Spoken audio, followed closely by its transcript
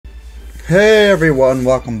Hey everyone,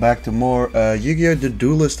 welcome back to more Yu-Gi-Oh! The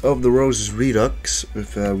Duelist of the Roses Redux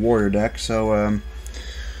with Warrior deck. So,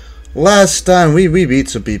 last time we beat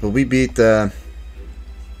some people. We beat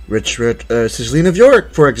Cicely of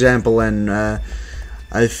York, for example, and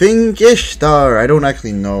I think Ishtar. I don't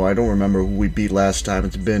actually know. I don't remember who we beat last time.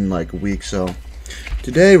 It's been like a week, so.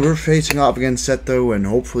 Today we're facing off against Seto and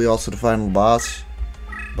hopefully also the final boss.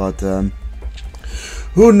 But,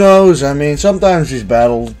 who knows? I mean, sometimes these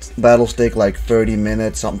battles take like 30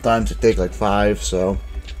 minutes, sometimes it take like 5, so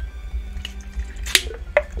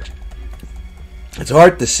it's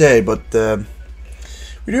hard to say, but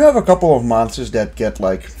we do have a couple of monsters that get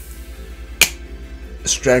like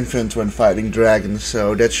strengthened when fighting dragons,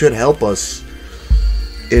 so that should help us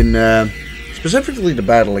in specifically the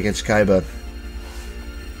battle against Kaiba.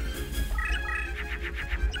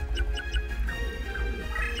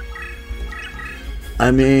 I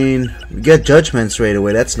mean, we get Judgment straight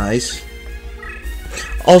away, that's nice.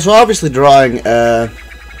 Also, obviously drawing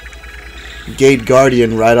Gate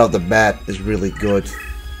Guardian right off the bat is really good.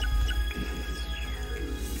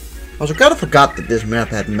 Also, kind of forgot that this map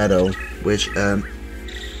had Meadow, which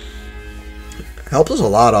helped us a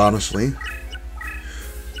lot, honestly.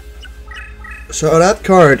 So that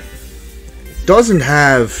card doesn't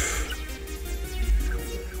have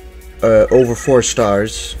over 4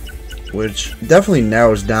 stars. Which definitely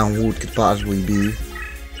narrows down who it could possibly be,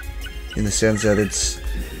 in the sense that it's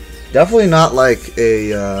definitely not like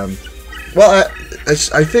a well,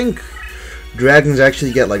 I think dragons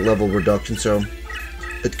actually get like level reduction, so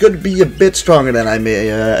it could be a bit stronger than I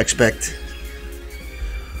may expect.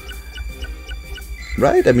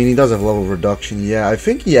 Right? I mean, he does have level reduction. Yeah, I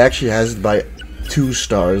think he actually has it by 2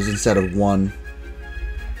 stars instead of 1.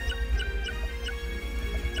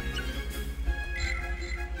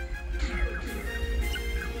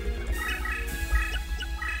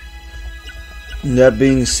 That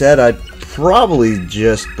being said, I'd probably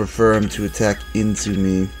just prefer him to attack into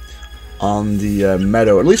me on the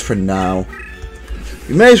meadow, at least for now.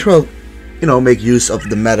 We may as well, you know, make use of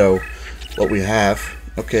the meadow, what we have.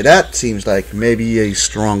 Okay, that seems like maybe a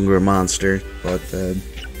stronger monster, but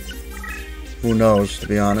who knows, to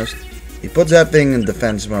be honest. He puts that thing in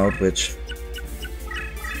defense mode, which,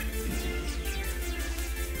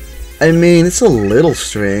 I mean, it's a little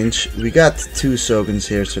strange. We got 2 Sogans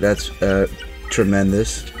here, so that's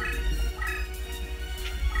tremendous.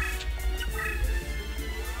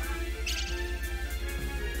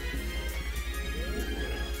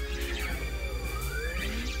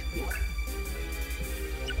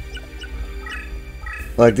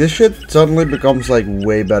 Like, this shit suddenly becomes like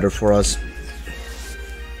way better for us.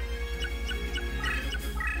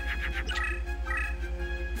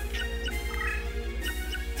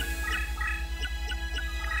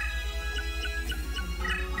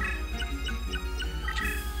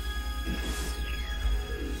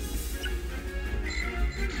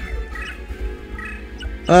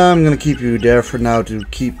 I'm gonna keep you there for now to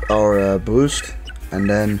keep our boost, and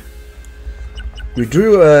then we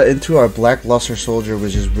drew into our Black Luster Soldier,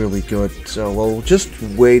 which is really good, so we'll just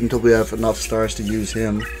wait until we have enough stars to use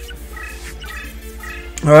him.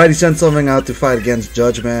 Alright, he sent something out to fight against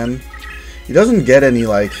Judgment. He doesn't get any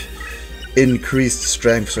like increased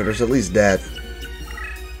strength, so there's at least that.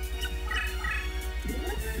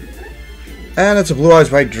 And it's a Blue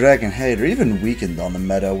Eyes White Dragon. Hey, they're even weakened on the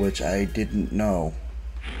meta, which I didn't know.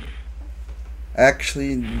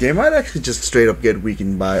 Actually, they might actually just straight up get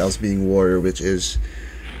weakened by us being warrior, which is,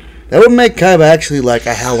 that would make Kaiba actually like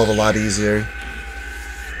a hell of a lot easier.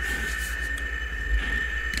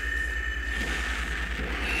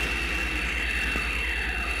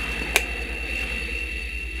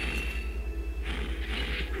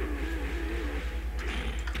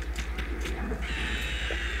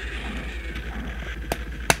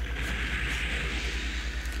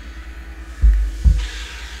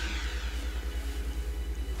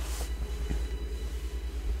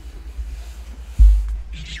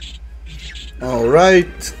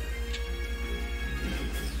 Alright.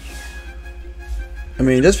 I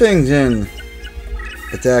mean, this thing's in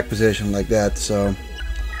attack position like that, so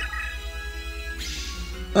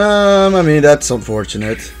I mean, that's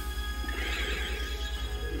unfortunate.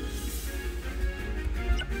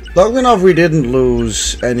 Luckily enough, we didn't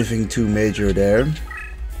lose anything too major there.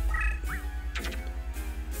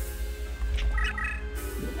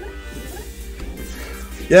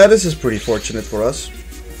 Yeah, this is pretty fortunate for us.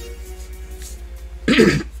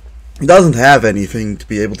 Doesn't have anything to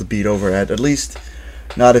be able to beat over at least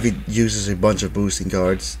not if he uses a bunch of boosting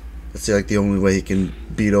cards. That's like the only way he can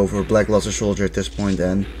beat over Black Luster Soldier at this point.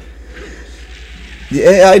 And the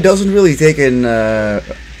AI doesn't really take in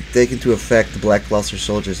take into effect the Black Cluster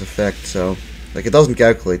Soldier's effect, so like it doesn't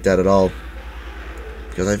calculate that at all.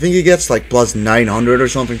 Because I think he gets like plus 900 or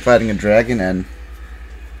something fighting a dragon, and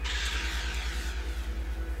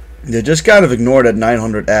they just kind of ignore that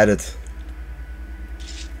 900 added.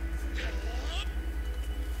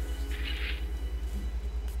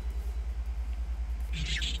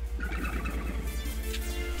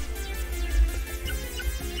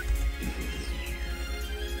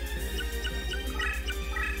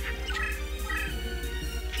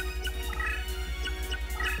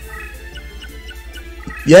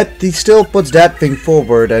 Yet he still puts that thing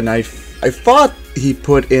forward, and I thought he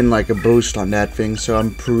put in like a boost on that thing, so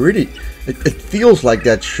I'm pretty... It feels like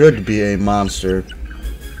that should be a monster.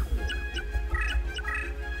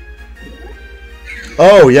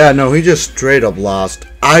 Oh yeah, no, he just straight up lost.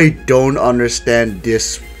 I don't understand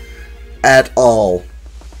this at all.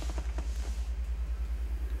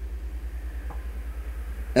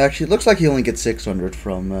 Actually, it looks like he only gets 600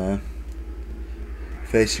 from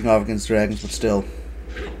facing off against dragons, but still.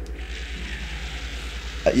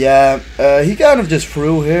 Yeah, he kind of just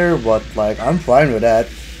threw here, but like, I'm fine with that.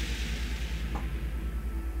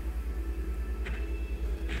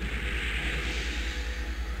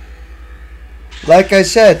 Like I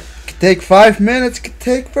said, it could take 5 minutes, it could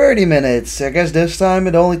take 30 minutes. I guess this time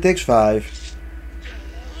it only takes 5.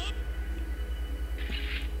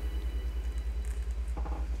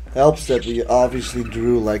 Helps that we obviously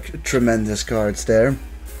drew like tremendous cards there.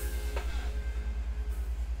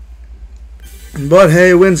 But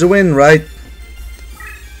hey, win's a win, right?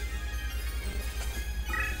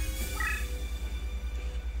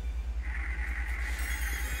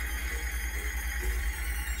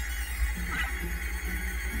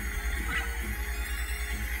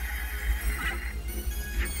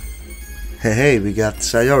 Hey, we got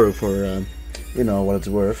Sayoru for, you know, what it's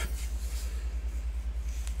worth.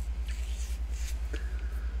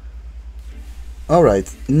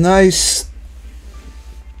 Alright, nice.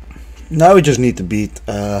 Now we just need to beat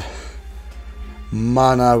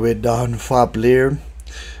Mana with Don Fablir.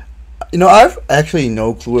 You know, I've actually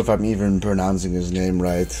no clue if I'm even pronouncing his name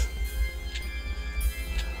right.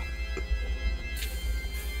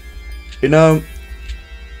 You know,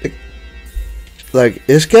 like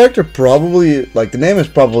his character probably, like the name is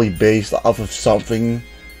probably based off of something,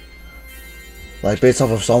 like based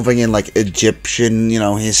off of something in like Egyptian, you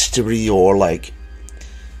know, history, or like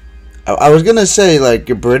I was gonna say like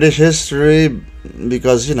British history,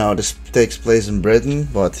 because you know this takes place in Britain,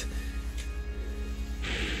 but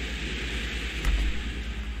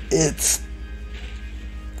it's,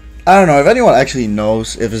 I don't know if anyone actually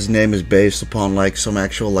knows if his name is based upon like some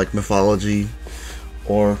actual like mythology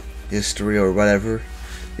or history or whatever.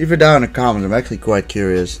 Leave it down in the comments. I'm actually quite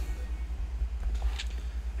curious,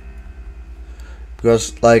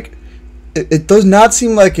 because like it does not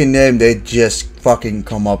seem like a name they just fucking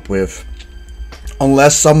come up with,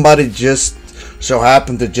 unless somebody just so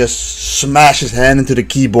happened to just smash his hand into the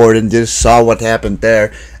keyboard and just saw what happened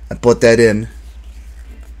there and put that in.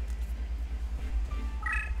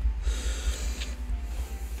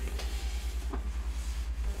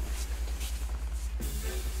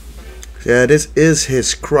 Yeah, this is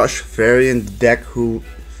his Crush variant deck, who,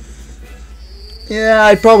 yeah,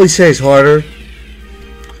 I'd probably say is harder.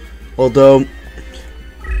 Although,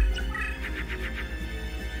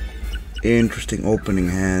 interesting opening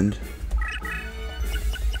hand.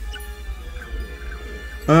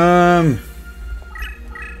 I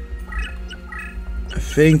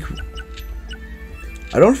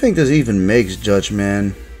don't think this even makes Judge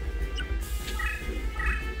Man.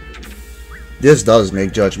 This does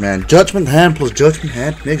make Judge Man. Judgment Hand plus Judgment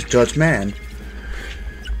Hand makes Judge Man.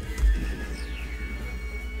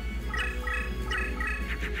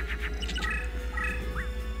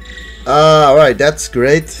 Alright, that's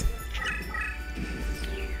great.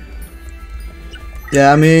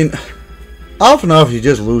 Yeah, I mean, often enough you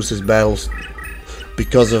just lose his battles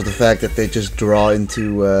because of the fact that they just draw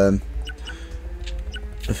into a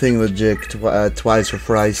thingamajig twice or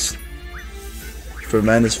thrice.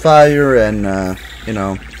 Tremendous Fire and, you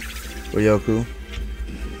know, Ryoku.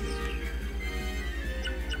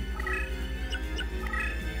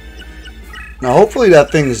 Now hopefully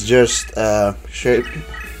that thing is just Shape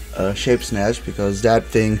Snatch, because that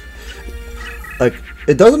thing, like,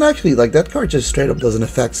 it doesn't actually, like, that card just straight up doesn't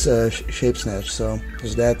affect Shape Snatch, so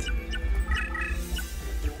there's that.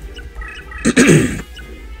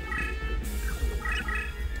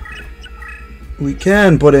 We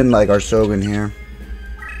can put in like our Shogun here.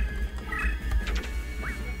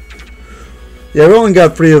 Yeah, we only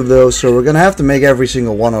got 3 of those, so we're gonna have to make every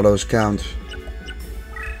single one of those count.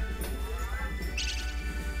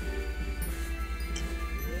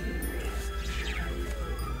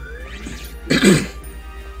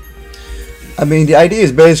 I mean, the idea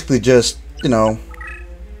is basically just, you know,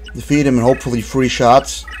 defeat him and hopefully free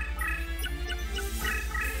shots.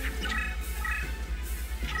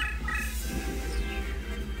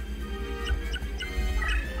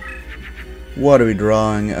 What are we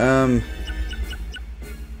drawing?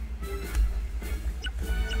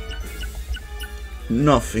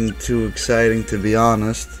 Nothing too exciting, to be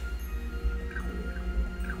honest.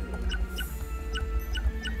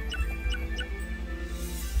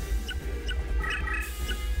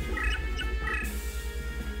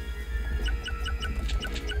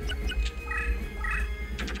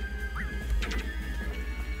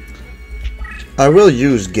 I will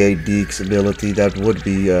use Gate Deke's ability. That would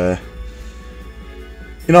be, you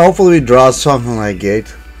know, hopefully we draw something like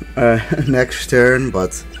Gate next turn,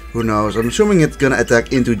 but who knows. I'm assuming it's gonna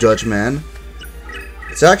attack into Judge Man.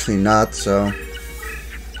 It's actually not, so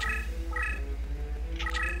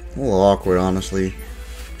a little awkward, honestly.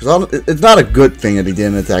 Because it's not a good thing that he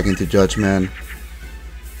didn't attack into Judge Man.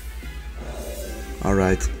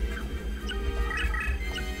 Alright.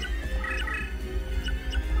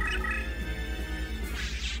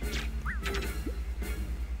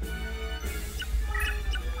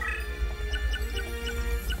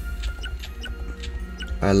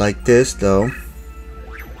 I like this though.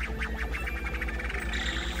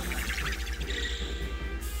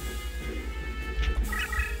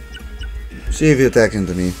 See if he attacks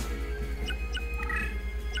into me.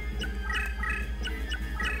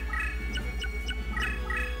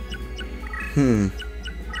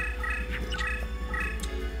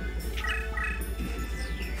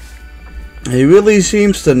 He really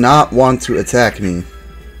seems to not want to attack me.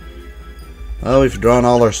 Well, we've drawn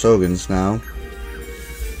all our Sogans now.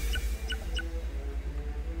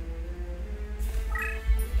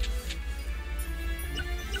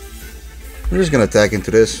 I'm just gonna attack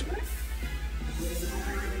into this.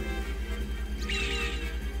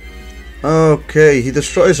 Okay, he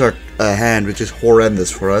destroys our hand, which is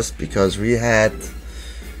horrendous for us because we had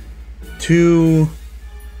 2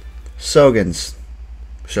 Sogans.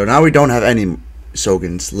 So now we don't have any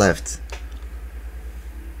Sogans left.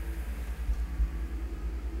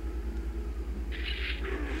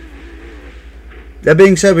 That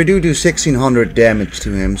being said, we do 1600 damage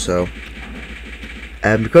to him, so...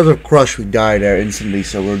 And because of Crush, we die there instantly,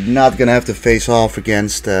 so we're not gonna have to face off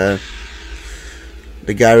against the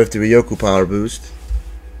guy with the Ryoku power boost.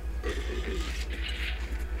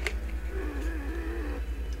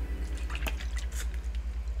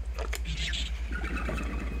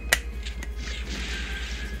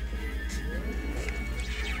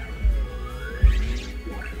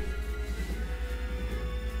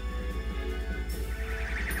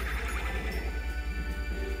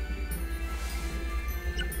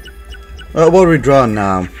 What are we drawing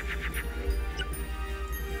now?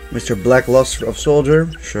 Mr. Blackluster of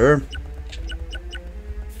Soldier? Sure.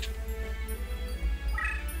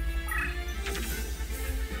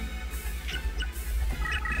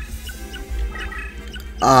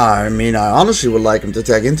 I mean, I honestly would like him to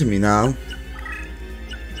attack into me now.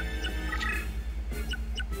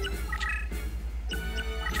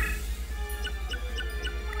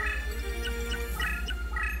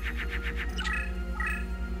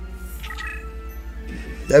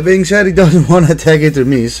 That being said, he doesn't want to attack into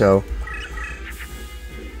me, so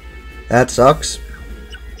that sucks.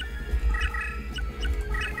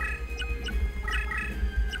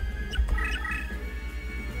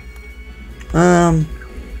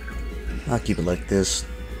 I'll keep it like this.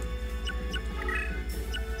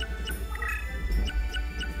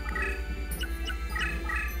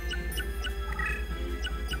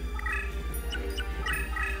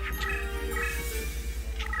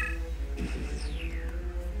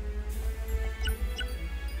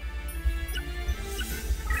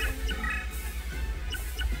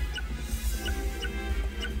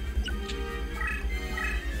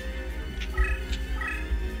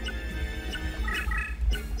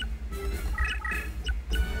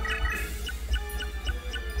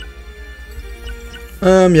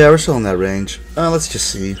 Yeah, we're still in that range. Let's just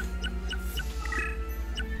see.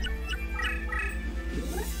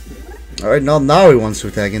 Alright, now he wants to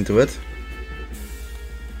attack into it.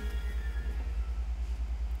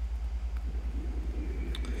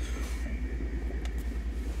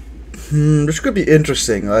 This could be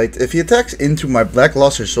interesting, right? If he attacks into my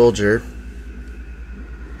Blackluster Soldier,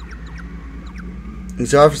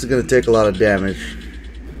 he's obviously going to take a lot of damage.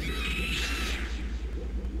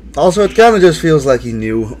 Also, it kind of just feels like he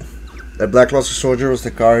knew that Blackluster Soldier was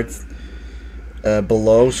the card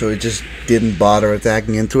below, so he just didn't bother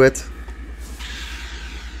attacking into it.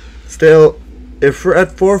 Still, if we're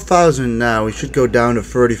at 4,000 now, we should go down to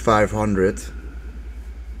 3,500.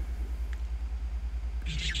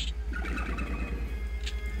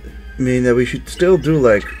 I mean that we should still do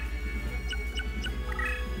like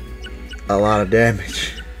a lot of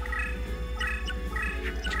damage.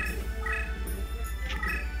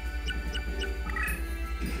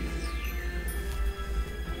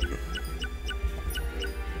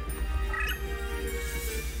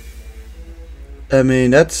 I mean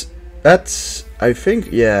that's I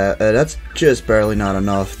think yeah that's just barely not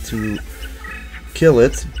enough to kill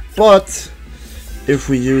it, but if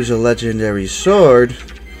we use a legendary sword,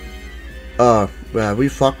 well, we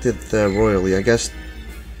fucked it royally, I guess.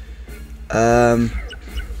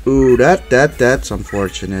 Ooh, that's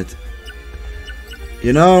unfortunate.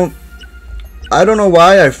 You know, I don't know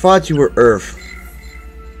why I thought you were Earth.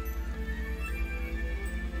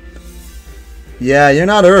 Yeah, you're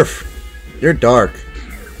not Earth. You're Dark.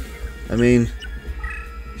 I mean,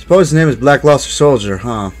 I suppose his name is Black Luster Soldier,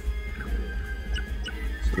 huh?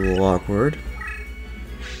 It's a little awkward.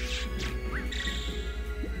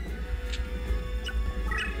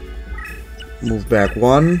 Move back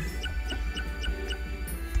one.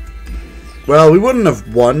 Well, we wouldn't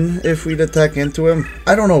have won if we'd attack into him.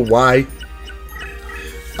 I don't know why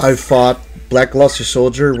I thought Black Luster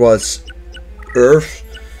Soldier was Earth.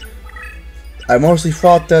 I mostly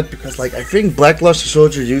thought that because, like, I think Black Luster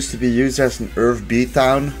Soldier used to be used as an Earth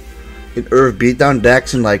beatdown in Earth beatdown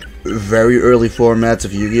decks in like very early formats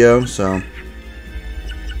of Yu-Gi-Oh! So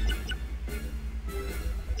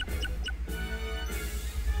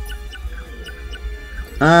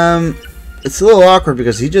it's a little awkward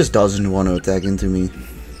because he just doesn't want to attack into me.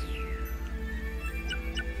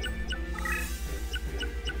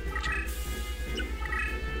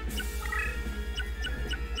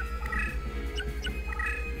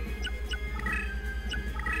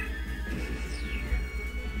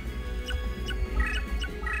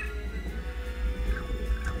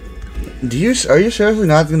 Are you seriously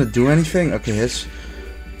not gonna do anything? Okay, his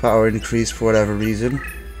power increased for whatever reason.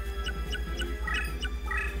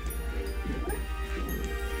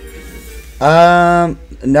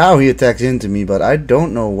 Now he attacks into me, but I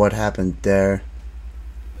don't know what happened there.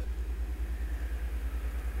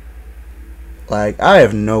 Like, I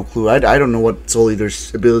have no clue. I don't know what Soul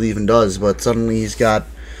Eater's ability even does, but suddenly he's got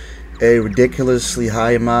a ridiculously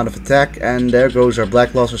high amount of attack, and there goes our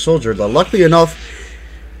Black Luster Soldier. But luckily enough,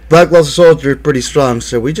 Black Luster Soldier is pretty strong,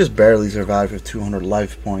 so we just barely survived with 200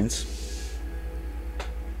 life points.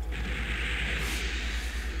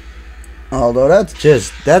 Although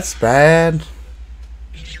that's bad.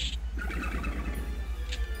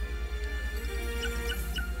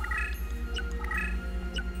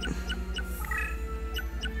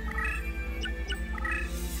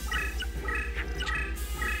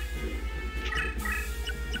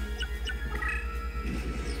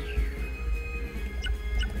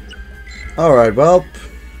 Alright, well,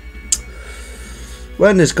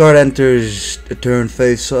 when this card enters a turn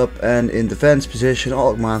face up and in defense position,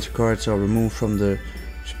 all monster cards are removed from the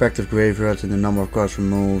respective graveyards and the number of cards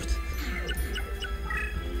removed.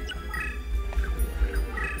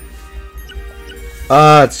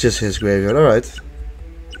 It's just his graveyard, alright.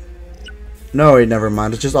 No, wait, never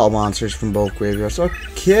mind, it's just all monsters from both graveyards.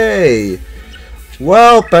 Okay.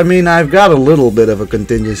 Well, I mean, I've got a little bit of a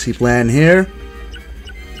contingency plan here.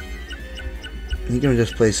 He's gonna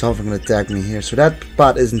just play something and attack me here, so that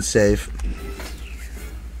spot isn't safe.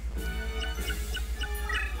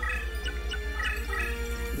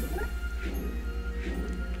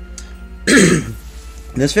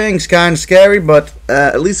 This thing's kind of scary, but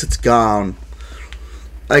at least it's gone.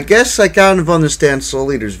 I guess I kind of understand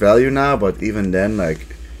Soul Eater's value now, but even then, like,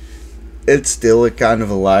 it's still a kind of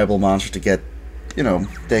a liable monster to get, you know,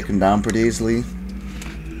 taken down pretty easily.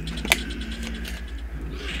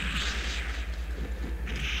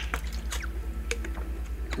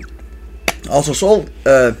 Also, Soul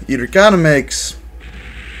Eater kind of makes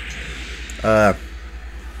our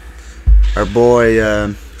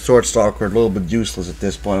boy Sword Stalker a little bit useless at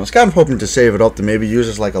this point. I was kind of hoping to save it up to maybe use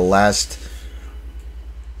as like a last,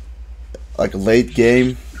 like a late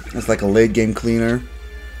game. It's like a late game cleaner.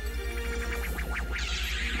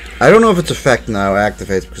 I don't know if its effect now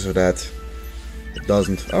activates because of that. It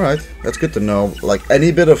doesn't. Alright, that's good to know. Like,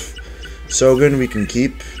 any bit of Sogun we can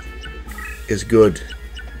keep is good.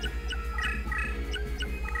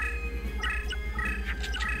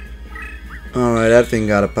 Alright, that thing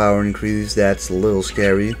got a power increase. That's a little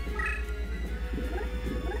scary.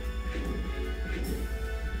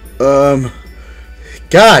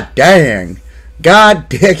 God dang. God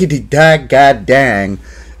diggity dag, god dang.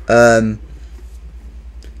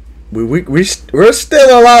 We're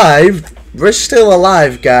still alive. We're still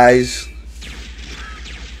alive, guys.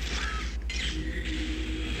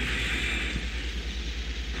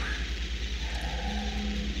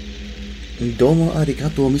 Domo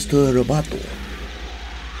arigato, Mr. Roboto.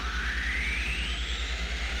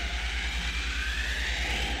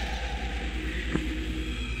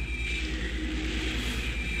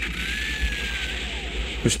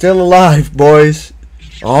 We're still alive, boys.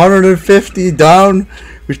 150 down.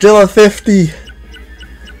 We're still at 50.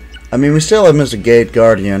 I mean, we still have Mr. Gate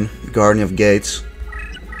Guardian of Gates.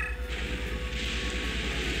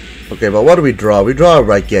 Okay, but what do we draw? We draw a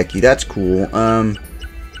Raigeki. That's cool.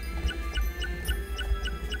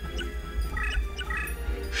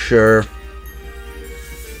 Sure.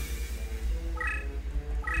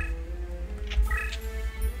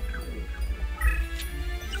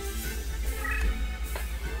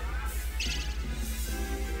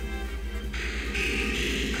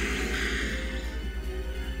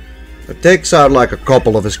 It takes out like a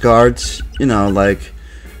couple of his cards, you know, like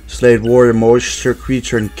Slade Warrior, Moisture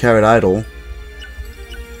Creature, and Carrot Idol.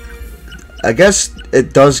 I guess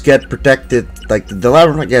it does get protected, like the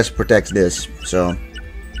Labyrinth, I guess, protects this, so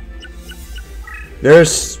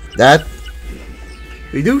there's that.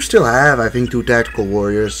 We do still have, I think, 2 Tactical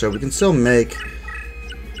Warriors, so we can still make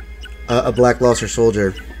a Black Luster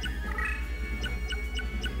Soldier.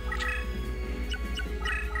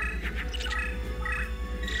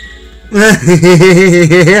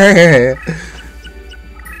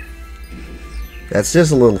 That's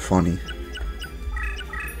just a little funny.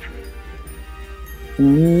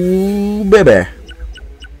 Ooh, baby.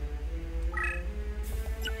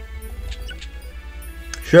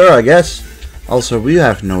 Sure, I guess. Also, we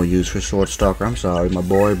have no use for Sword Stalker. I'm sorry, my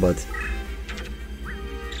boy, but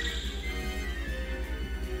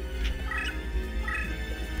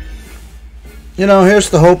you know, here's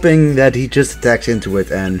the hoping that he just attacks into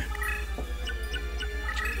it and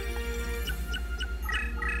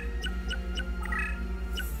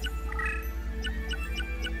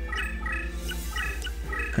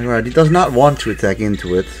alright, he does not want to attack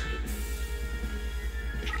into it.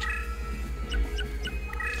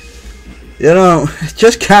 You know, it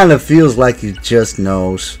just kind of feels like he just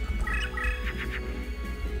knows.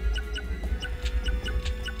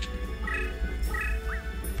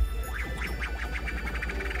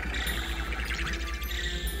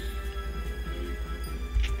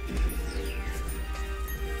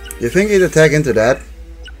 You think he'd attack into that?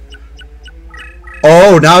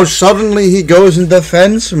 Oh, now suddenly he goes in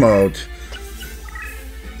defense mode.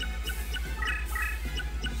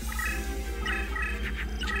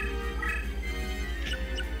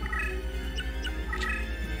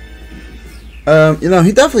 You know,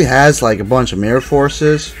 he definitely has like a bunch of mirror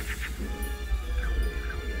forces.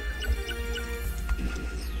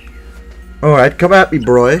 Alright, come at me,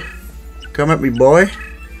 boy. Come at me, boy.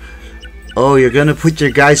 Oh, you're gonna put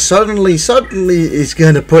your guy suddenly he's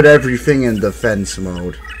gonna put everything in defense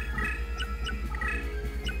mode.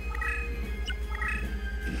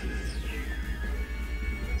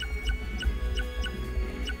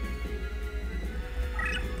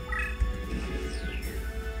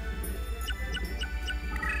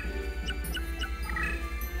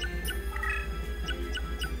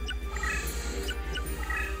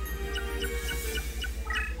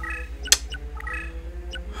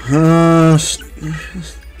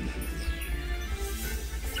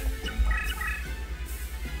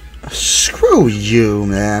 Screw you,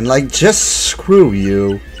 man. Like, just screw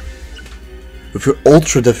you. With your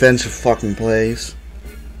ultra defensive fucking plays.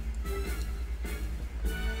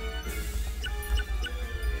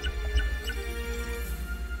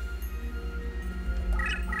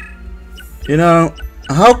 You know,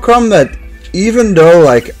 how come that even though,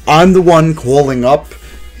 like, I'm the one calling up,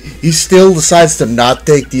 he still decides to not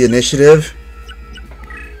take the initiative?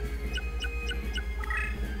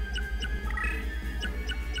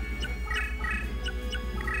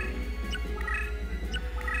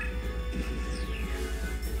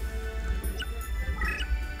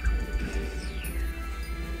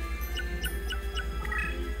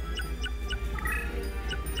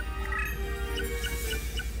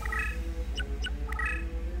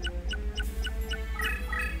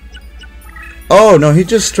 Oh, no, he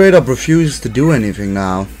just straight up refuses to do anything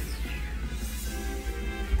now.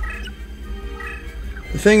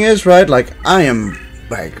 The thing is, right, like, I am,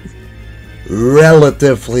 like,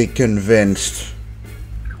 relatively convinced.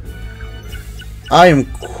 I am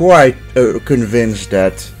quite convinced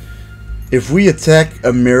that if we attack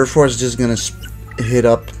a mirror force, it's just gonna hit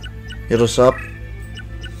us up.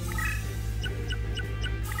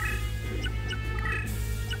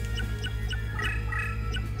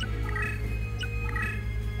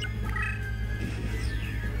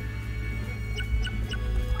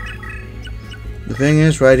 The thing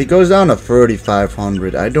is, right, he goes down to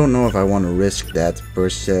 3,500. I don't know if I want to risk that, per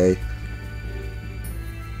se.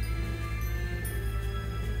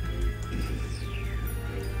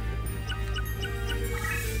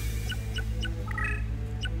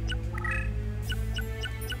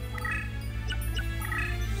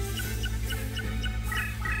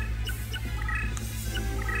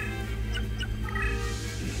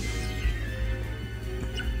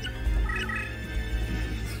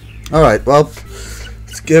 Alright, well,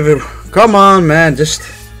 let's give it... Come on, man, just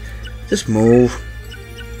move.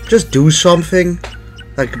 Just do something.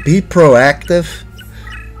 Like, be proactive.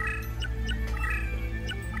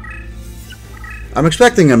 I'm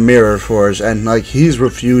expecting a mirror force, and, like, he's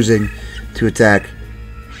refusing to attack.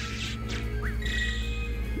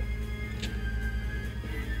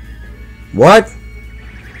 What?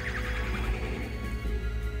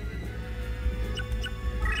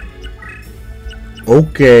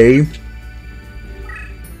 Okay.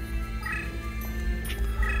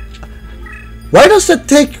 Why does it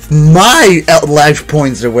take my life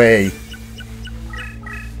points away?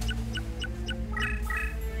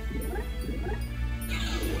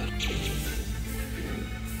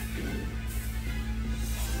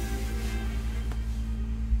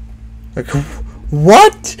 Like,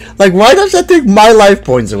 what? Like, why does that take my life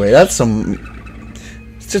points away? That's some...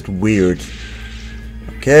 It's just weird.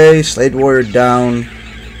 Okay, Slade Warrior down.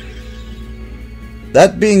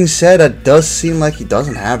 That being said, it does seem like he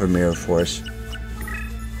doesn't have a Mirror Force.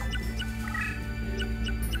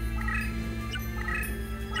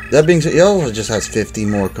 That being said, he also just has 50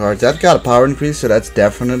 more cards. That's got a power increase, so that's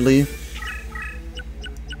definitely...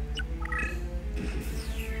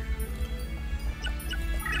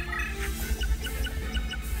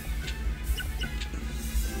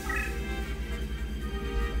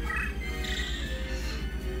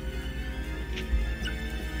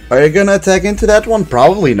 Are you gonna attack into that one?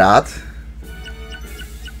 Probably not.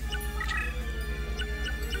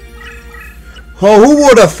 Oh, who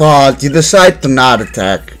would have thought you decide to not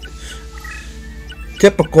attack?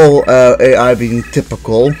 Typical AI being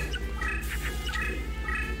typical.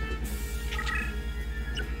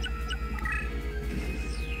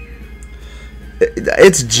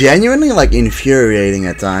 It's genuinely like infuriating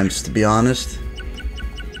at times, to be honest.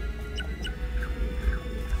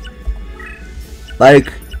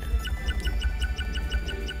 Like,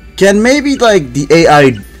 can maybe like the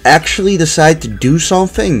AI actually decide to do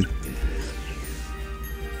something?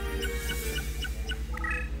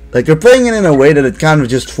 Like, they're playing it in a way that it kind of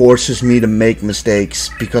just forces me to make mistakes,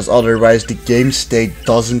 because otherwise the game state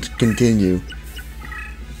doesn't continue.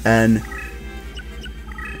 And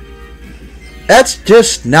that's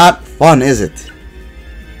just not fun, is it?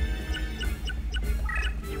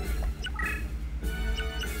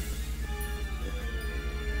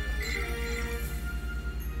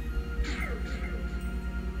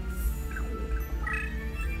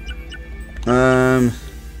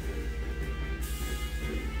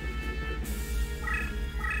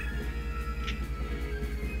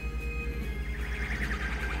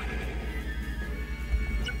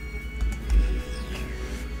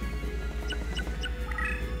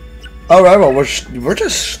 Alright, well, we're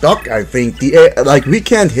just stuck, I think. The AI, like, we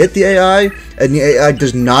can't hit the AI, and the AI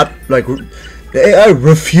does not, like, the AI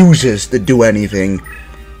refuses to do anything.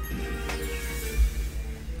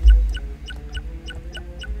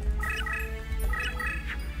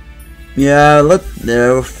 Yeah, we're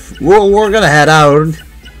gonna head out.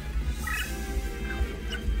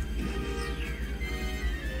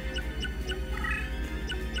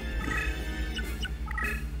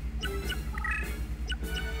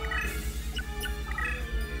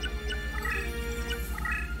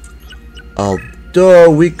 Although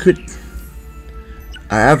we could,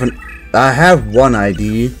 I have one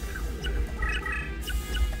idea.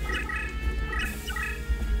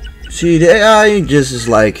 See, the AI just is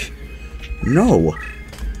like, no,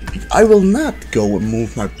 I will not go and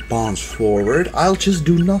move my pawns forward. I'll just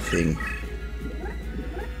do nothing.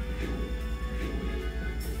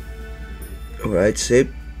 Alright,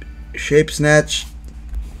 shape snatch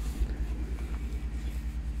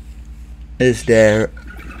is there.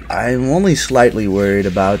 I'm only slightly worried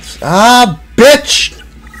about... Ah, bitch!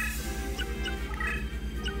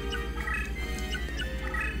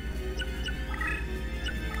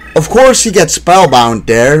 Of course he gets spellbound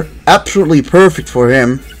there. Absolutely perfect for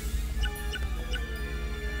him.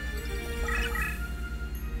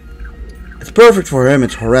 It's perfect for him,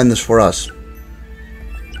 it's horrendous for us.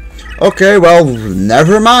 Okay, well,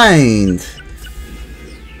 never mind.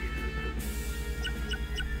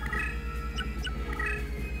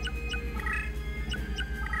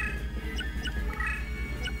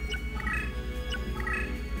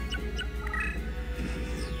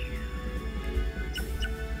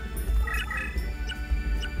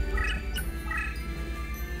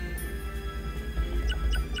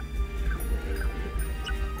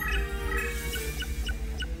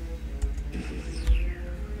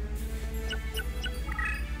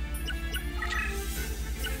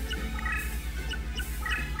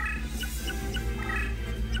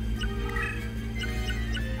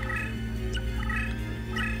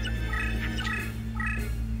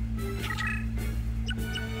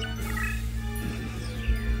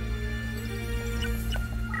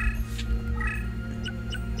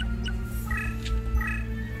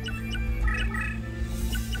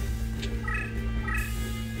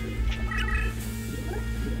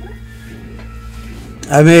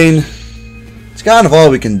 I mean, it's kind of all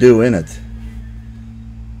we can do in it.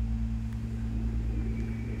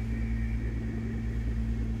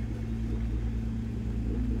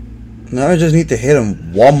 Now I just need to hit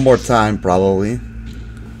him one more time, probably.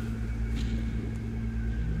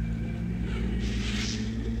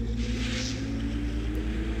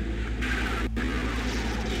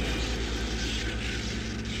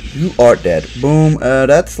 You are dead. Boom.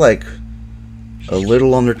 That's like a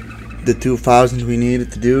little under the 2,000 we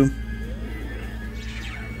needed to do.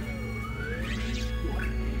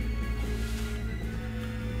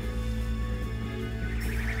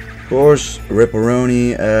 Of course,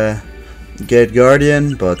 Ripperoni, Gate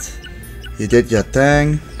Guardian, but you did your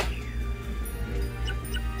thing.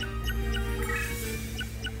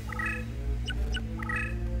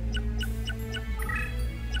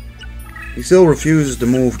 He still refuses to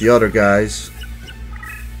move the other guys.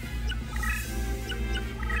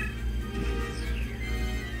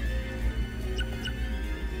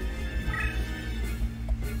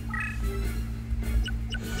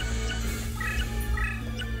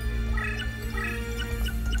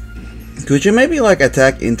 Could you maybe like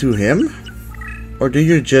attack into him? Or do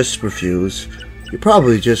you just refuse? You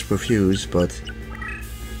probably just refuse, but...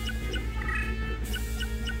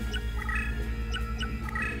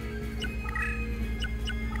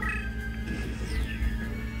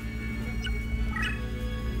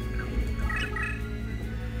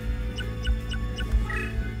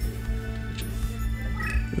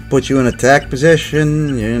 put you in attack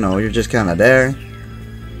position, you know, you're just kind of there.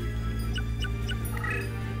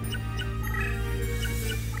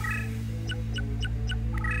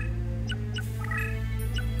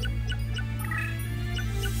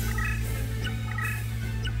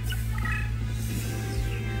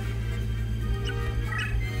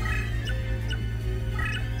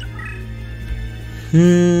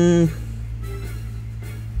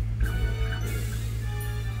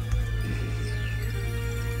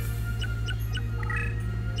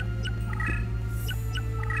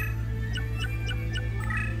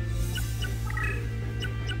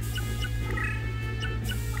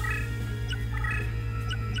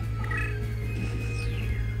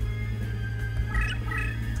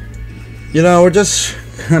 You know, we're just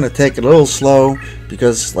gonna take it a little slow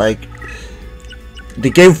because, like, the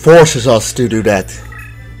game forces us to do that.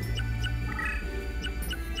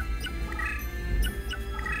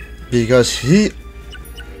 Because he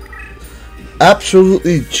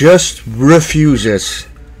absolutely just refuses.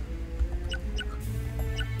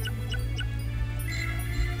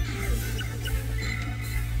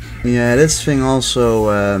 Yeah, this thing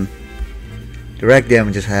also, direct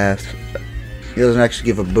damage is halved. He doesn't actually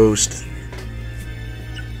give a boost.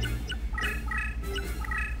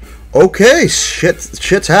 Okay,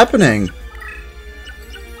 shit's happening.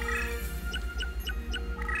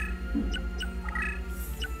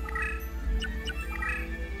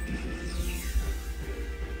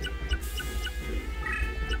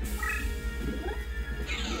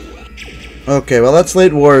 Okay, well that's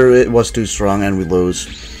late war. It was too strong and we lose.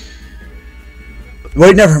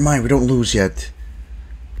 Wait, never mind. We don't lose yet.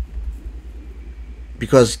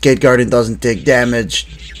 Because Gate Guardian doesn't take damage.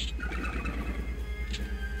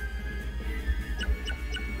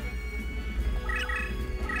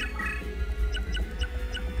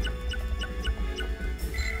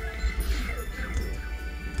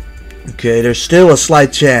 Okay, there's still a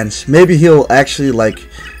slight chance. Maybe he'll actually, like...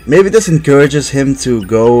 Maybe this encourages him to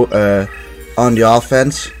go on the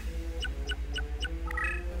offense.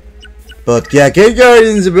 But yeah, Gate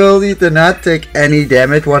Guardian's ability to not take any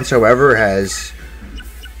damage whatsoever has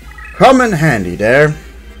come in handy there.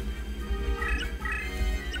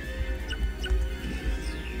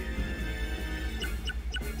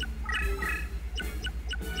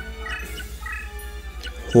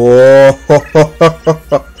 Whoa.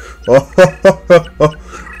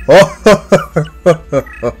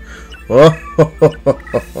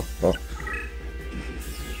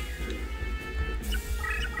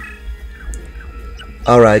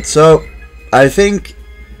 Alright, so I think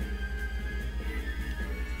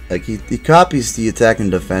like he copies the attack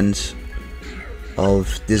and defense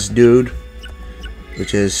of this dude,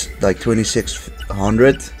 which is like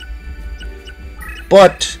 2600,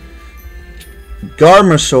 but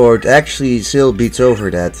Garmer Sword actually still beats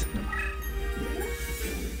over that.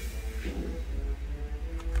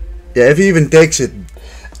 Yeah, if he even takes it.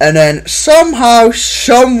 And then somehow,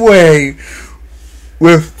 someway,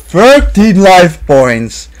 with 13 life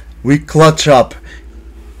points, we clutch up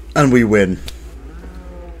and we win.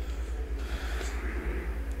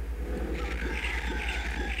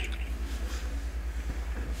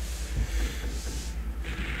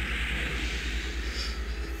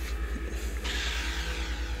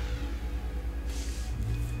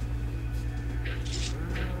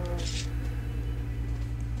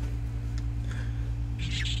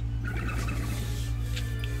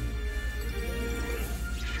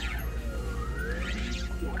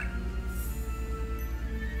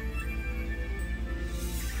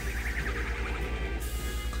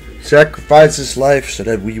 sacrifice his life so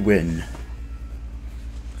that we win.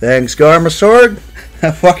 Thanks, Garma Sword.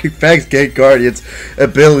 Fucking thanks, Gate Guardian's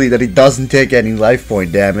ability that he doesn't take any life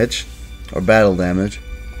point damage or battle damage.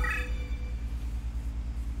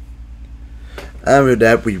 And with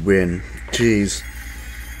that, we win. Jeez.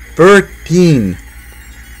 13.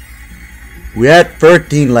 We had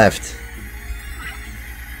 13 left.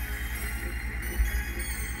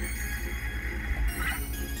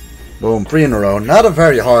 Boom, 3 in a row. Not a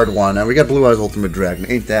very hard one. And we got Blue Eyes Ultimate Dragon.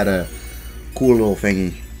 Ain't that a cool little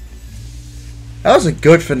thingy? That was a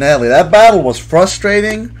good finale. That battle was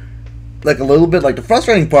frustrating. Like a little bit. Like the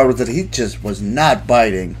frustrating part was that he just was not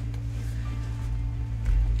biting.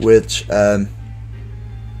 Which, yeah,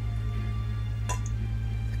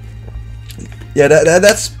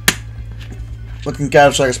 that's looking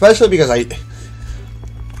kind of like, especially because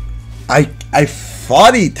I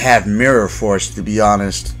thought he'd have Mirror Force, to be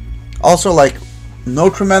honest. Also, like, no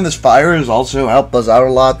Tremendous Fire has also helped us out a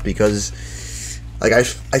lot because, like, I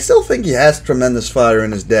still think he has Tremendous Fire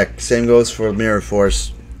in his deck. Same goes for Mirror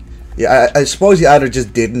Force. Yeah, I suppose he either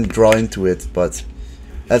just didn't draw into it, but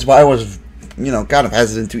that's why I was, you know, kind of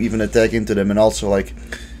hesitant to even attack into them. And also, like,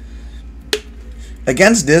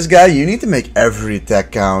 against this guy, you need to make every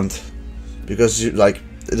attack count because, like,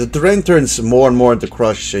 the terrain turns more and more into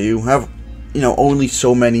Crush, so you have, you know, only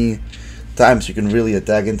so many times you can really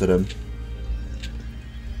attack into them.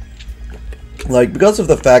 Like, because of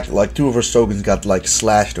the fact that, like, 2 of our tokens got, like,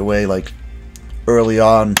 slashed away, like, early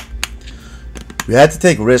on, we had to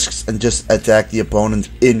take risks and just attack the opponent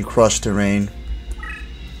in Crush terrain.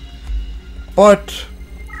 But,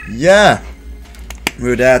 yeah,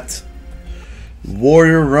 with that,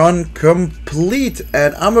 Warrior run complete.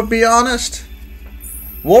 And I'm gonna be honest,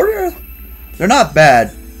 Warrior, they're not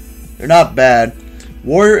bad. They're not bad.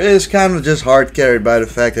 Warrior is kind of just hard carried by the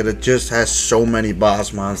fact that it just has so many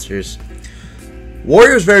boss monsters.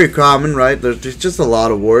 Warrior is very common, right? There's just a lot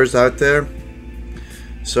of warriors out there.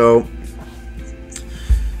 So,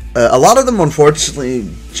 a lot of them unfortunately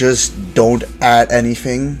just don't add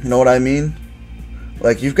anything, you know what I mean?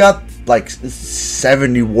 Like, you've got like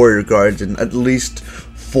 70 warrior cards and at least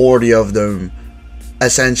 40 of them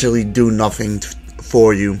essentially do nothing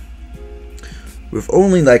for you. With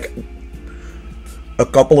only like a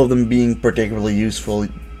couple of them being particularly useful,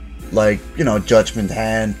 like, you know, Judgment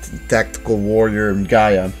Hand, Tactical Warrior, and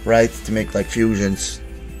Gaia, right? To make like fusions.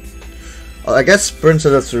 I guess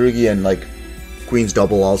Princess of Tsurugi and like Queen's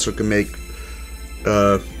Double also can make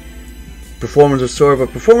Performance of Sword,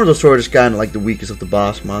 but Performance of Sword is kind of like the weakest of the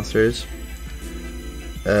boss monsters.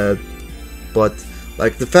 But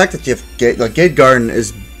like the fact that you have Gate Guardian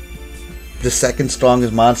is the second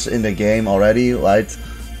strongest monster in the game already, right?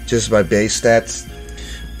 Just by base stats.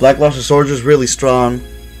 Black Luster Soldier is really strong.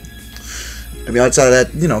 I mean, outside of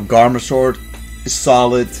that, you know, Garma Sword is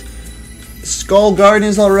solid. Skull Guardian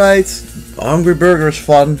is alright. Hungry Burger is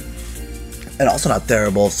fun. And also not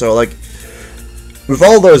terrible. So, like, with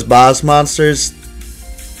all those boss monsters,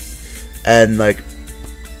 and, like,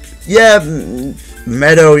 yeah,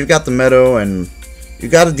 Meadow, you've got the Meadow, and you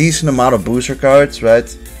got a decent amount of booster cards,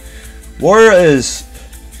 right? Warrior is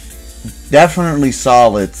definitely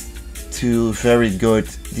solid to very good.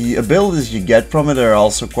 The abilities you get from it are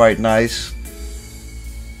also quite nice.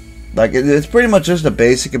 Like, it's pretty much just the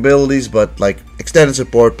basic abilities, but like extended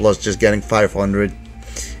support plus just getting 500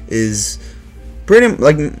 is pretty,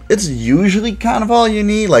 like, it's usually kind of all you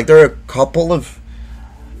need. Like, there are a couple of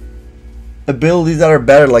abilities that are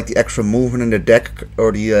better, like the extra movement in the deck,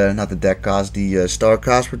 or the not the deck cost, the star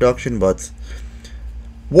cost reduction, but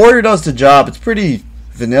Warrior does the job. It's pretty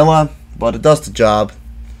vanilla, but it does the job.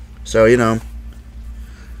 So, you know,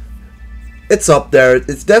 it's up there.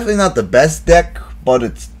 It's definitely not the best deck, but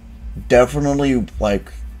it's definitely,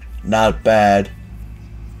 like, not bad.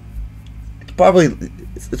 It's probably,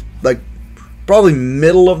 it's like probably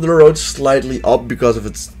middle of the road, slightly up because of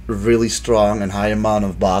its really strong and high amount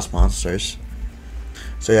of boss monsters.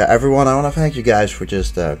 So yeah, everyone, I want to thank you guys for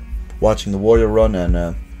just watching the Warrior run,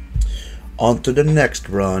 and on to the next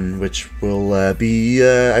run, which will be,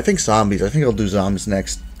 I think, zombies. I think I'll do zombies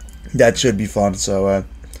next. That should be fun. So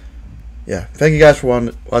yeah, thank you guys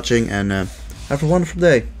for watching, and have a wonderful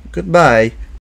day. Goodbye.